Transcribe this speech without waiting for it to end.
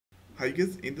Hi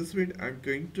guys, in this video I'm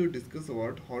going to discuss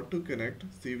about how to connect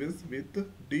Sybase with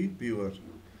DBeaver.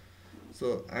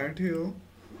 So at here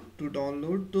to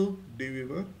download the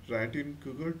DBeaver, write in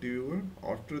Google DBeaver.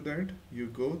 After that you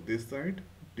go this site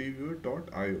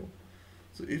dbeaver.io.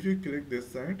 So if you click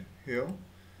this site here,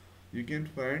 you can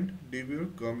find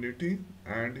DBeaver community,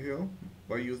 and here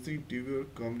by using DBeaver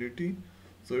community,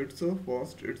 so it's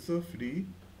a free,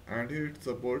 and here it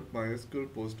support MySQL,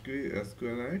 PostgreSQL,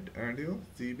 SQLite, and here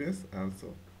Sybase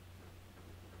also.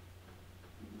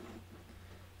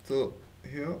 So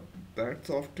here that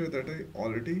software that I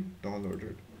already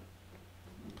downloaded.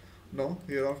 Now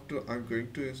hereafter I'm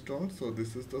going to install. So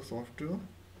this is the software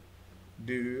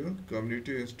DBeaver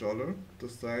community installer, the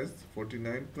size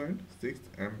 49.6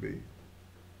 MB.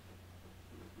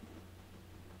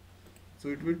 So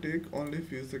it will take only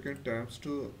few second times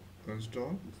to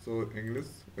install. So English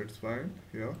it's fine.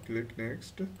 Here click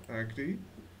next, agree.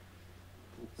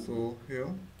 So here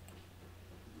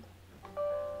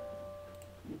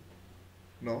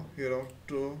now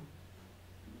hereafter,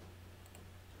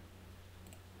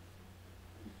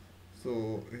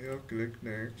 so here click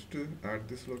next. At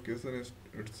this location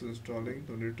it's installing,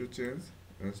 don't need to change,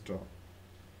 install.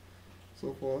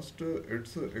 So first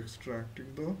it's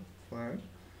extracting the file.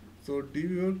 So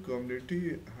DBeaver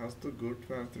community has the good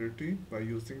facility. By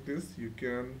using this you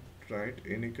can write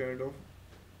any kind of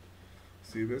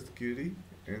Sybase query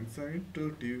inside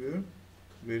to DBeaver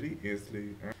very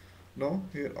easily. And now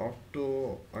here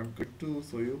after I'm going to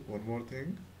show you one more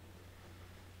thing.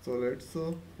 So let's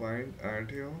find add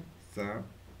here SAP.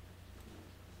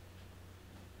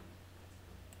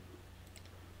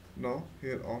 Now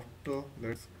here after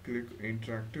let's click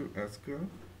interactive SQL.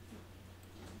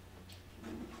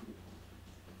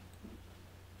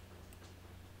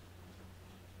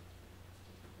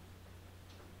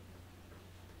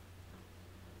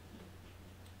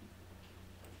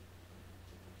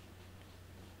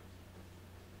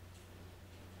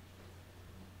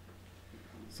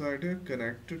 So I did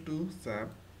connect to SAP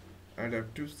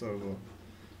adaptive server.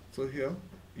 So here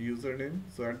username.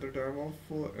 So at the time of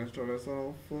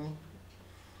installation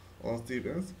of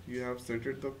Sybase, you have set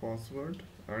it the password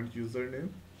and username.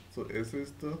 So S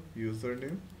is the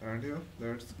username, and here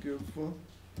let's give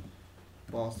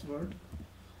password,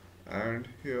 and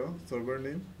here server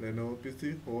name Lenovo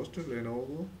PC, host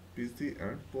Lenovo PC,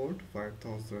 and port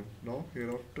 5000. Now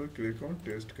hereafter click on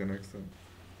test connection.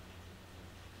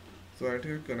 So at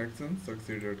here connection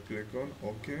succeeded, click on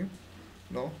OK.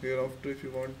 Now hereafter if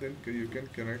you want, then you can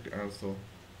connect also.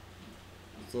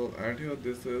 So at here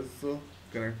this is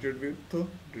connected with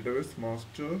database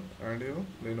master, and here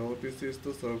Lenovo PC is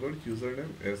the server,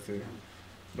 username SA.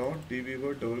 Now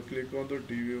DBeaver, double click on the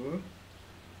DBeaver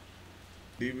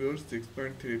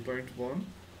 6.3.1.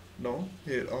 Now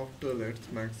hereafter let's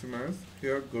maximize.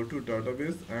 Here go to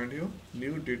database, and here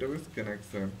new database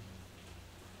connection.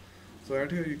 So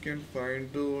at here you can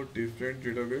find the different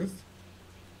database.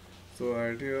 So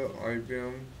at here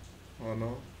IBM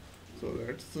HANA. So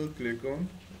let's click on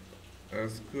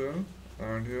SQL,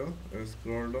 and here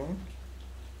scroll down.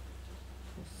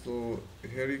 So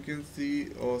here you can see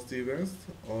Sybase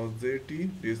or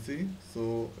ZDBC.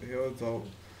 So here the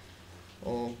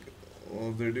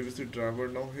ZDBC driver.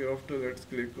 Now hereafter let's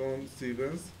click on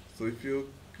Sybase. So if you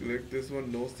click this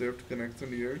one, no saved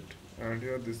connection yet, and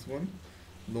here this one,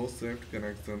 no saved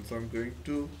connection. So I'm going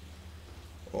to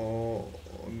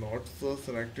not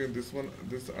selecting this one,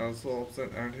 this also option,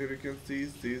 and here you can see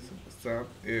SAP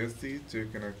ASC J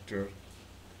connector.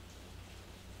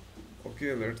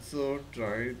 Okay, let's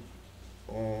try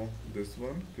this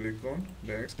one. Click on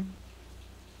next,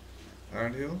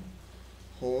 and here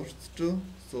host.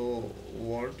 So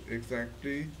what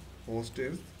exactly host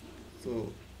is?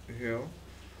 So here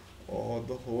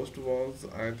the host was,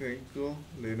 I think,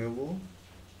 Lenovo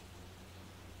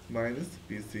minus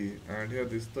PC, and here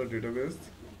this is the database.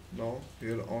 Now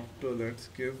here after let's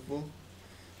give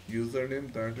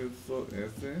username, that is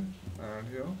SA, and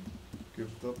here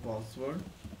give the password,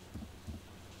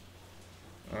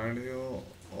 and here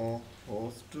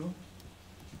host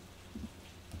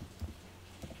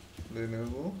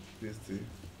Lenovo PC.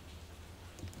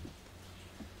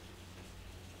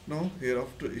 Now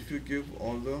hereafter if you give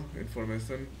all the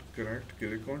information correct,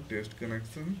 click on test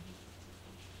connection.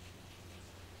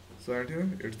 So at here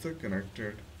it's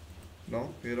connected. Now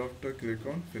hereafter click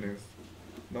on finish.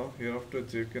 Now hereafter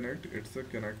JConnect, it's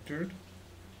connected.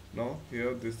 Now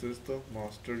here this is the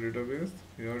master database.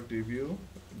 Here DBO,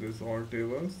 this all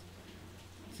tables.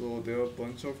 So there are a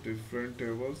bunch of different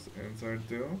tables inside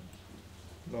there.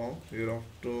 Now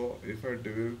hereafter if I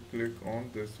double click on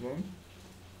this one,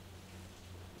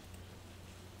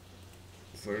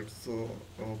 so it's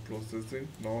processing.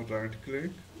 Now right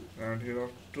click, and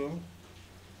hereafter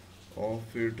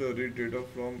filter read data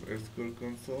from SQL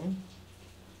console.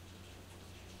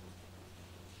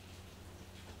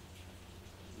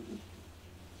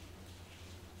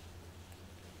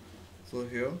 So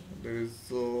here there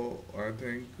is I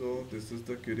think this is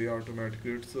the query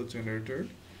automatically it's generated,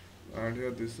 and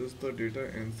here this is the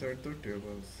data inside the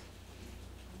tables.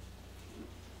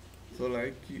 So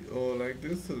like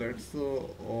this, let's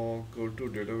go to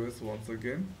database once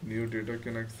again, new data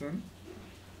connection,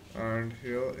 and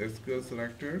here SQL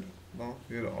selected. Now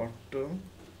here after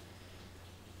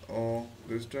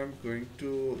this time going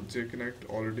to JConnect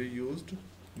already used.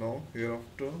 Now here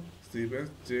after Sybase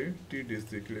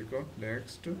JTDC, click on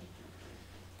next.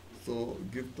 So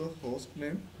give the host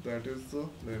name, that is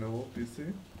Lenovo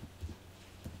PC.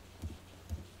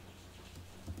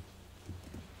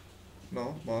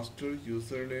 Now master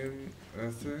username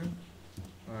SA,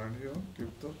 and here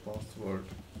give the password.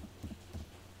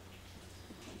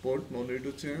 Port no need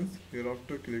to change.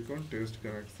 Hereafter click on test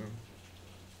connection.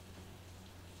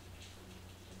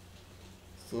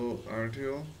 So and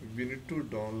here we need to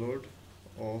download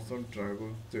some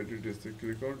driver JDDC.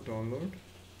 Click on download.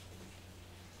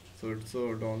 So it's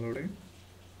downloading.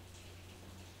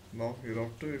 Now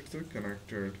hereafter it's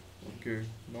connected. Okay.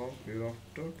 Now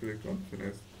hereafter click on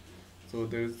finish. So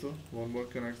there is one more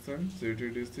connection,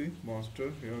 JDDC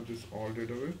master. Here this all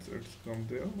database, it's come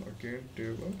there again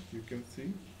table. You can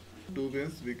see two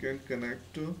ways we can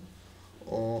connect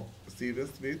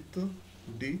Sybase with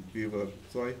DBeaver.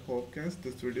 So I hope guys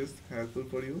this video is helpful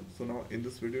for you. So now in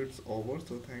this video it's over.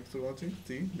 So thanks for watching.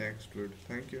 See you next video.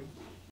 Thank you.